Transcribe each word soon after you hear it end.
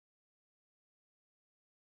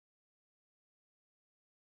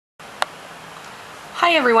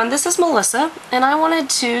Hi everyone, this is Melissa, and I wanted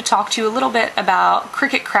to talk to you a little bit about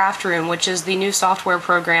Cricut Craft Room, which is the new software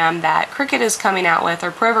program that Cricut is coming out with, or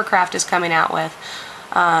Provercraft is coming out with,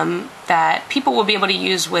 that people will be able to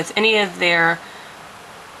use with any of their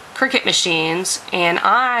Cricut machines. And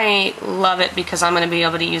I love it because I'm going to be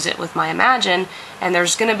able to use it with my Imagine, and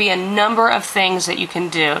there's going to be a number of things that you can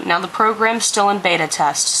do. Now the program's still in beta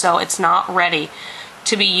test, so it's not ready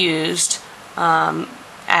to be used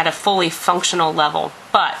at a fully functional level,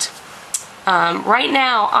 but right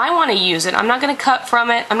now I want to use it. I'm not going to cut from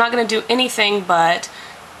it. I'm not going to do anything but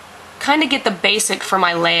kind of get the basic for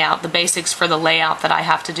my layout, the basics for the layout that I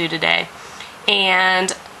have to do today.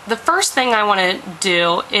 And the first thing I want to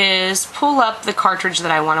do is pull up the cartridge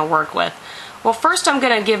that I want to work with. Well, first I'm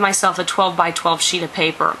going to give myself a 12 by 12 sheet of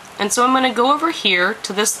paper, and so I'm going to go over here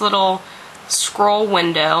to this little scroll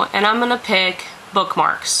window and I'm going to pick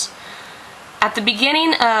bookmarks. At the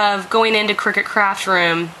beginning of going into Cricut Craft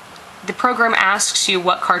Room, the program asks you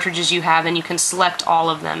what cartridges you have and you can select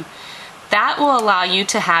all of them. That will allow you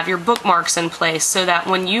to have your bookmarks in place so that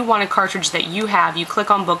when you want a cartridge that you have, you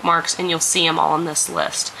click on bookmarks and you'll see them all on this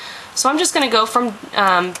list. So I'm just going to go from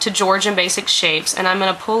to George and Basic Shapes, and I'm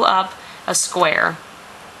going to pull up a square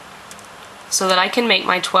so that I can make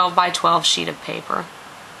my 12 by 12 sheet of paper.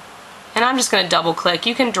 And I'm just going to double click.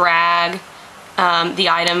 You can drag the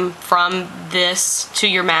item from this to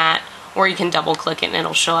your mat, or you can double click it and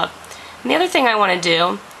it'll show up. And the other thing I want to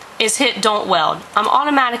do is hit Don't Weld. I'm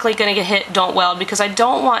automatically going to hit Don't Weld because I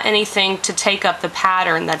don't want anything to take up the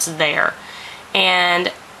pattern that's there.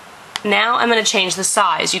 And now I'm going to change the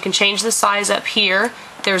size. You can change the size up here.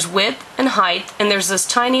 There's width and height, and there's this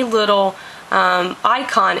tiny little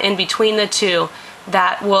icon in between the two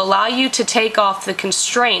that will allow you to take off the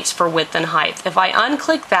constraints for width and height. If I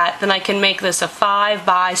unclick that, then I can make this a 5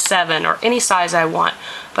 by 7 or any size I want.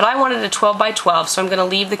 But I wanted a 12 by 12, so I'm going to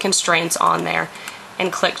leave the constraints on there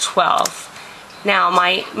and click 12. Now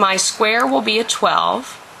my square will be a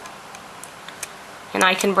 12, and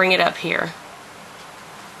I can bring it up here.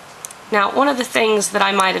 Now, one of the things that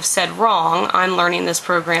I might have said wrong, I'm learning this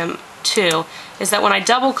program too, is that when I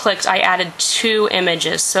double clicked I added 2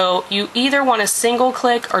 images. So you either want to single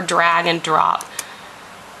click or drag and drop.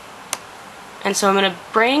 And so I'm going to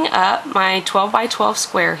bring up my 12 by 12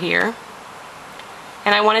 square here,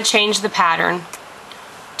 and I want to change the pattern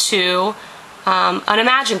to an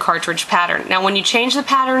Imagine cartridge pattern. Now when you change the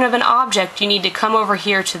pattern of an object, you need to come over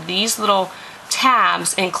here to these little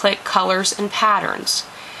tabs and click Colors and Patterns.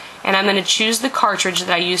 And I'm going to choose the cartridge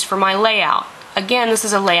that I used for my layout. Again, this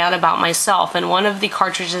is a layout about myself, and one of the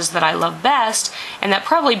cartridges that I love best, and that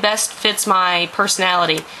probably best fits my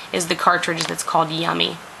personality, is the cartridge that's called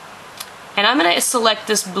Yummy. And I'm going to select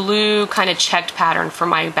this blue kind of checked pattern for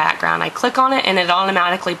my background. I click on it and it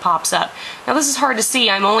automatically pops up. Now this is hard to see.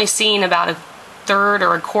 I'm only seeing about a third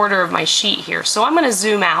or a quarter of my sheet here. So I'm going to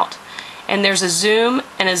zoom out, and there's a zoom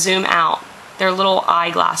and a zoom out. They're little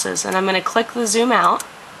eyeglasses, and I'm going to click the zoom out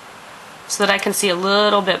so that I can see a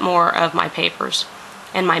little bit more of my papers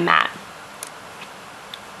and my mat.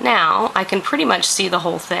 Now I can pretty much see the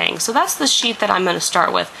whole thing. So that's the sheet that I'm going to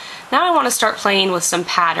start with. Now I want to start playing with some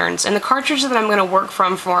patterns, and the cartridge that I'm going to work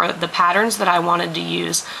from for the patterns that I wanted to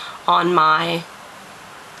use on my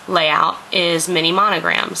layout is Mini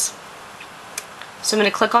Monograms. So I'm going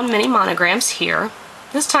to click on Mini Monograms here.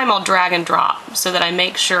 This time I'll drag and drop so that I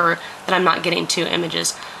make sure that I'm not getting 2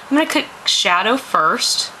 images. I'm going to click Shadow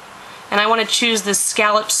first, and I want to choose this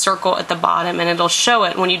scalloped circle at the bottom, and it'll show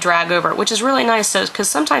it when you drag over it, which is really nice because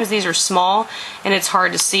sometimes these are small and it's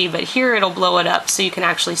hard to see, but here it'll blow it up so you can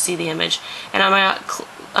actually see the image. And I'm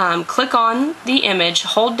going to click on the image,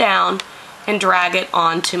 hold down, and drag it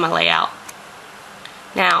onto my layout.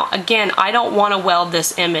 Now again, I don't want to weld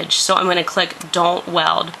this image, so I'm going to click Don't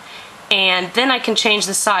Weld. And then I can change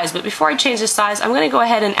the size, but before I change the size, I'm going to go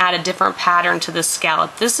ahead and add a different pattern to this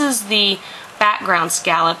scallop. This is the background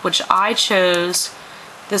scallop, which I chose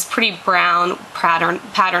this pretty brown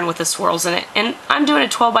pattern with the swirls in it. And I'm doing a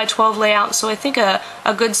 12 by 12 layout, so I think a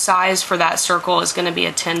good size for that circle is going to be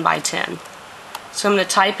a 10 by 10. So I'm going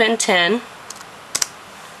to type in 10.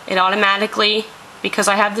 It automatically, because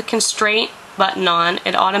I have the constraint button on,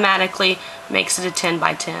 it automatically makes it a 10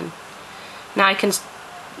 by 10. Now I can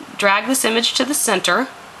drag this image to the center.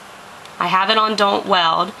 I have it on Don't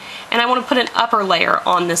Weld, and I want to put an upper layer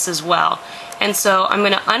on this as well. And so I'm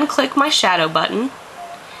going to unclick my shadow button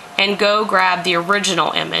and go grab the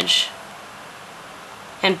original image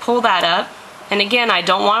and pull that up. And again, I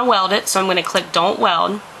don't want to weld it, so I'm going to click Don't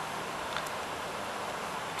Weld.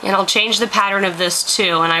 And I'll change the pattern of this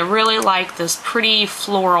too, and I really like this pretty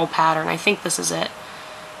floral pattern. I think this is it.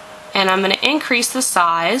 and I'm going to increase the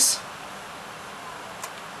size.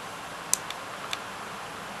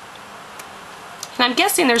 And I'm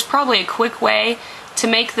guessing there's probably a quick way to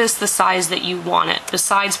make this the size that you want it,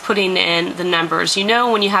 besides putting in the numbers. You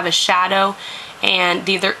know, when you have a shadow and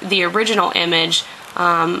the original image,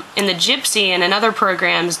 in the Gypsy and in other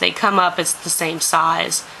programs, they come up, it's the same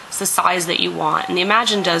size. It's the size that you want. And the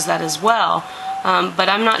Imagine does that as well. But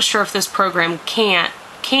I'm not sure if this program can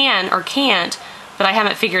or can't, but I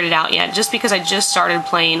haven't figured it out yet, just because I just started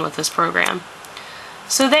playing with this program.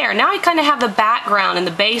 So there, now I kind of have the background and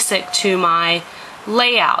the basic to my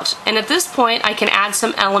layout, and at this point I can add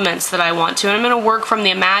some elements that I want to, and I'm going to work from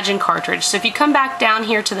the Imagine cartridge. So if you come back down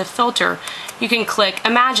here to the filter, you can click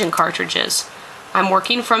Imagine cartridges. I'm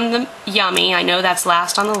working from the Yummy, I know that's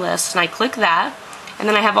last on the list, and I click that, and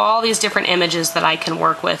then I have all these different images that I can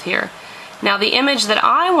work with here. Now the image that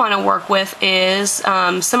I want to work with is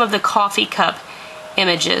some of the coffee cup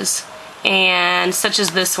images, and such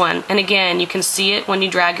as this one, and again you can see it when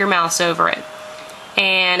you drag your mouse over it.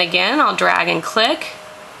 And again, I'll drag and click.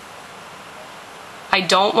 I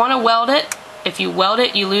don't want to weld it. If you weld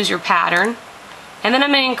it, you lose your pattern. And then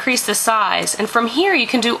I'm going to increase the size. And from here, you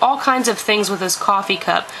can do all kinds of things with this coffee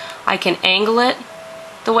cup. I can angle it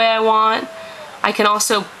the way I want. I can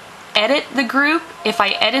also edit the group. If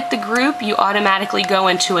I edit the group, you automatically go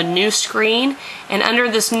into a new screen. And under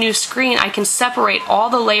this new screen, I can separate all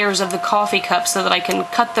the layers of the coffee cup so that I can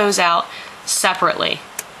cut those out separately.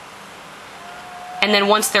 And then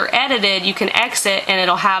once they're edited, you can exit and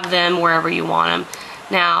it'll have them wherever you want them.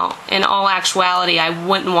 Now, in all actuality, I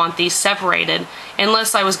wouldn't want these separated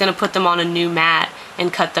unless I was going to put them on a new mat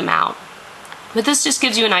and cut them out. But this just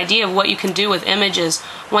gives you an idea of what you can do with images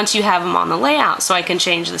once you have them on the layout. So I can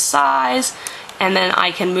change the size, and then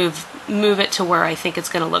I can move it to where I think it's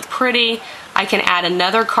going to look pretty. I can add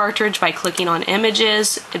another cartridge by clicking on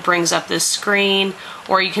images. It brings up this screen,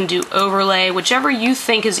 or you can do overlay, whichever you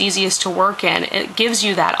think is easiest to work in. It gives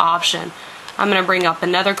you that option. I'm going to bring up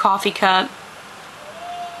another coffee cup.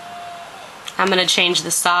 I'm going to change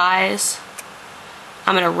the size.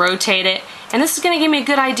 I'm going to rotate it, and this is going to give me a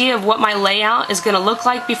good idea of what my layout is going to look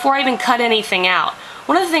like before I even cut anything out.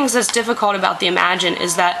 One of the things that's difficult about the Imagine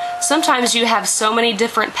is that sometimes you have so many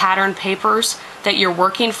different pattern papers that you're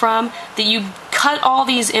working from that you cut all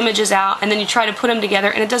these images out and then you try to put them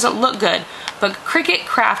together and it doesn't look good. But Cricut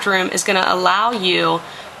Craft Room is going to allow you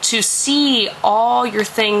to see all your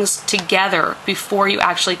things together before you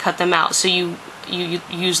actually cut them out. So you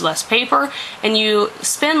use less paper and you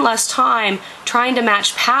spend less time trying to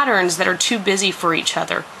match patterns that are too busy for each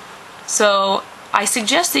other. So I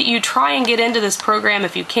suggest that you try and get into this program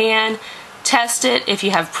if you can. Test it. If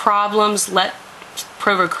you have problems, let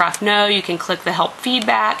ProvoCraft know. You can click the Help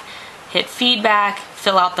Feedback, hit Feedback,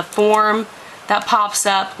 fill out the form that pops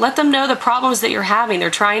up. Let them know the problems that you're having. They're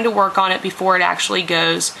trying to work on it before it actually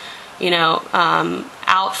goes,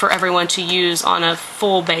 out for everyone to use on a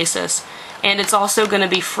full basis. And it's also going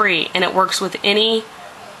to be free, and it works with any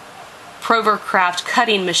ProvoCraft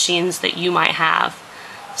cutting machines that you might have.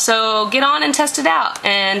 So get on and test it out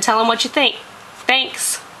and tell them what you think.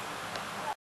 Thanks.